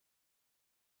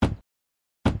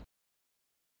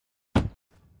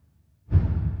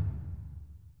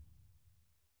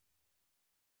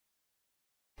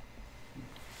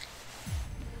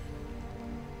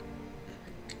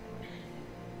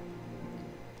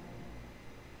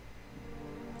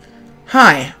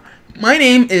Hi, my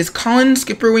name is Colin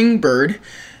SkipperWing Bird,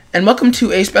 and welcome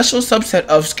to a special subset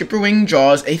of SkipperWing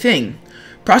Draws a Thing,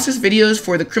 process videos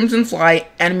for the Crimson Fly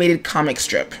animated comic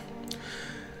strip.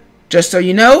 Just so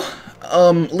you know,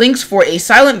 links for a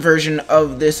silent version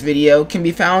of this video can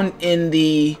be found in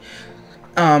the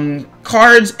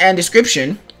cards and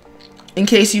description, in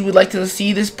case you would like to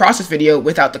see this process video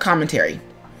without the commentary.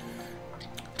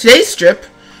 Today's strip,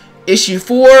 issue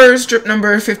 4, strip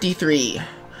number 53.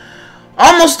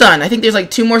 Almost done. I think there's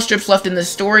like 2 more strips left in this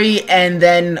story, and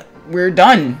then we're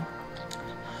done.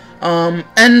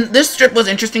 And this strip was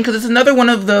interesting because it's another one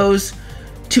of those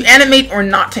to animate or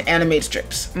not to animate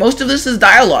strips. Most of this is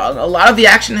dialogue. A lot of the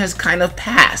action has kind of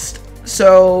passed,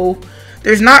 so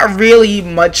there's not really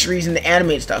much reason to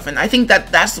animate stuff. And I think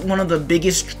that that's one of the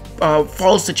biggest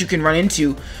faults that you can run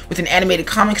into with an animated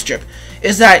comic strip,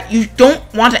 is that you don't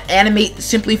want to animate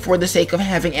simply for the sake of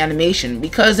having animation,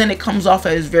 because then it comes off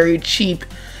as very cheap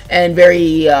and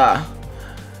very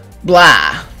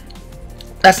blah.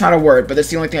 That's not a word, but that's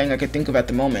the only thing I could think of at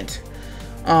the moment.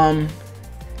 And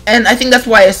I think that's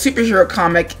why a superhero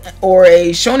comic or a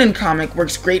shonen comic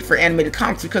works great for animated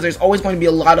comics, because there's always going to be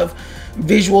a lot of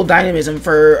visual dynamism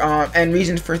for and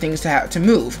reasons for things to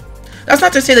move. That's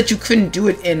not to say that you couldn't do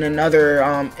it in another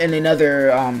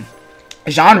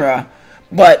genre,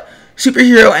 but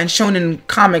superhero and shonen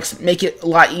comics make it a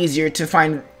lot easier to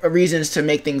find reasons to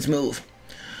make things move.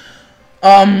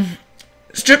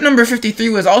 Strip number 53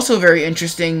 was also very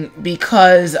interesting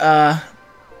because there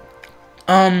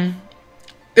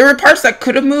were parts that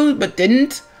could have moved but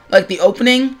didn't, like the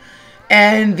opening,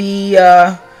 and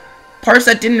the parts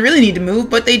that didn't really need to move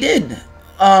but they did,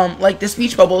 like the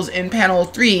speech bubbles in panel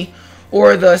 3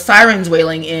 or the sirens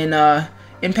wailing in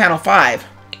panel 5.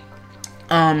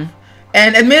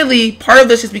 And admittedly, part of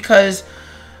this is because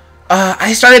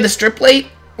I started the strip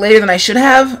later than I should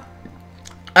have.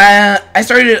 I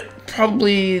started it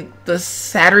probably the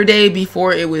Saturday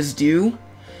before it was due,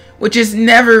 which is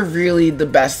never really the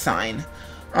best sign.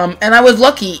 And I was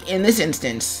lucky in this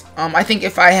instance. I think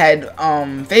if I had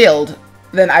failed,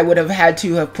 then I would have had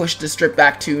to have pushed the strip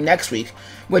back to next week,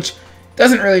 which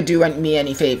doesn't really do me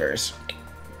any favors.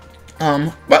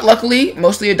 But luckily,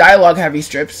 mostly a dialogue-heavy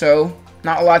strip, so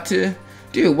not a lot to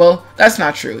do. Well, that's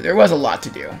not true. There was a lot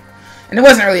to do. And it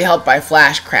wasn't really helped by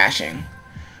Flash crashing.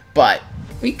 But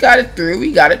we got it through,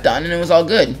 we got it done, and it was all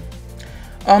good.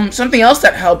 Something else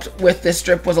that helped with this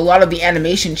strip was a lot of the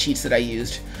animation sheets that I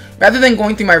used. Rather than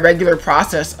going through my regular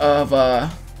process of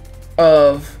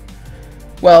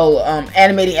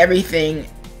animating everything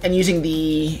and using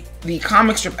the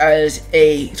comic strip as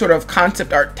a sort of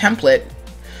concept art template,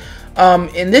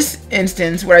 in this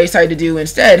instance, what I decided to do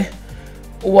instead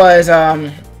was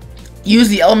use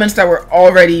the elements that were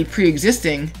already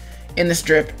pre-existing in the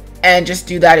strip and just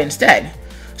do that instead.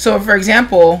 So, for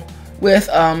example, with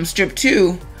strip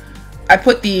 2, I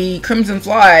put the Crimson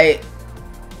Fly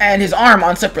and his arm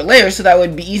on separate layers so that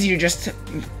would be easier just to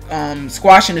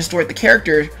squash and distort the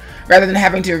character rather than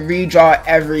having to redraw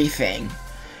everything.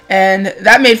 And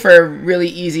that made for a really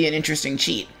easy and interesting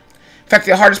cheat. In fact,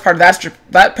 the hardest part of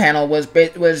that panel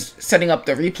was setting up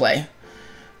the replay,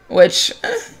 which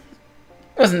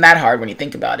wasn't that hard when you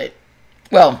think about it.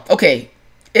 Well, okay,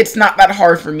 it's not that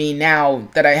hard for me now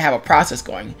that I have a process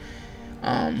going.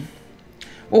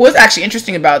 What was actually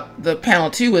interesting about the panel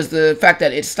 2 was the fact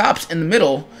that it stops in the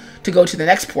middle to go to the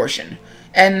next portion.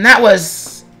 And that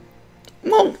was,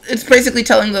 well, it's basically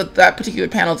telling that particular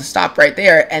panel to stop right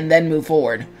there and then move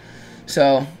forward.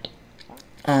 So,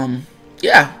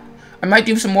 yeah, I might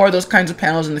do some more of those kinds of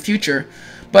panels in the future,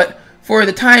 but for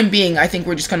the time being, I think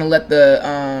we're just gonna let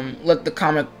the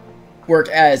comic work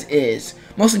as is.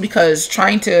 Mostly because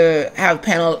trying to have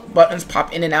panel buttons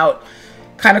pop in and out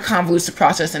kind of convolutes the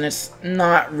process, and it's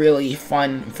not really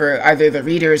fun for either the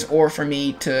readers or for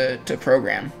me to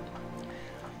program.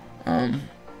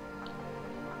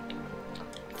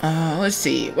 Let's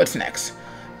see, what's next?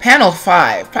 Panel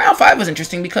 5. Panel 5 was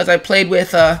interesting because I played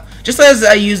with, just as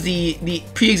I used the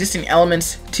pre-existing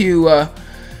elements to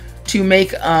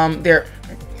make their,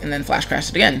 and then Flash crashed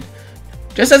it again.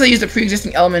 Just as I used the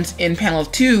pre-existing elements in panel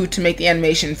 2 to make the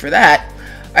animation for that,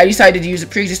 I decided to use the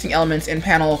pre-existing elements in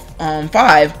panel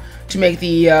 5 to make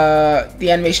the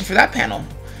animation for that panel.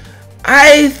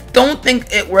 I don't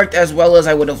think it worked as well as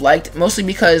I would have liked, mostly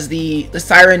because the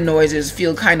siren noises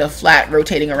feel kind of flat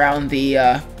rotating around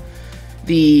the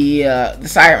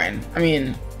siren. I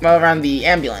mean, well, around the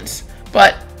ambulance.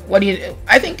 But what do you?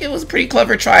 I think it was a pretty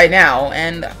clever try now,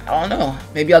 and I don't know.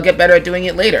 Maybe I'll get better at doing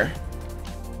it later.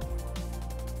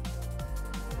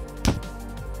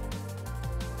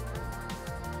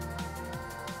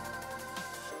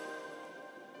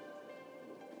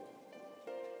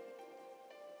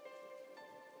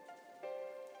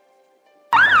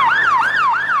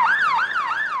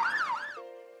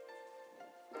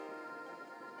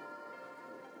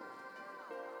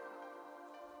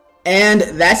 And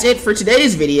that's it for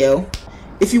today's video.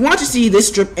 If you want to see this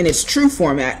strip in its true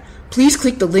format, please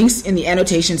click the links in the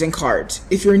annotations and cards.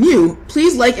 If you're new,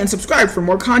 please like and subscribe for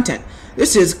more content.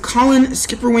 This is Colin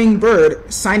SkipperWing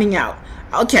Bird signing out.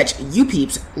 I'll catch you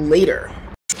peeps later.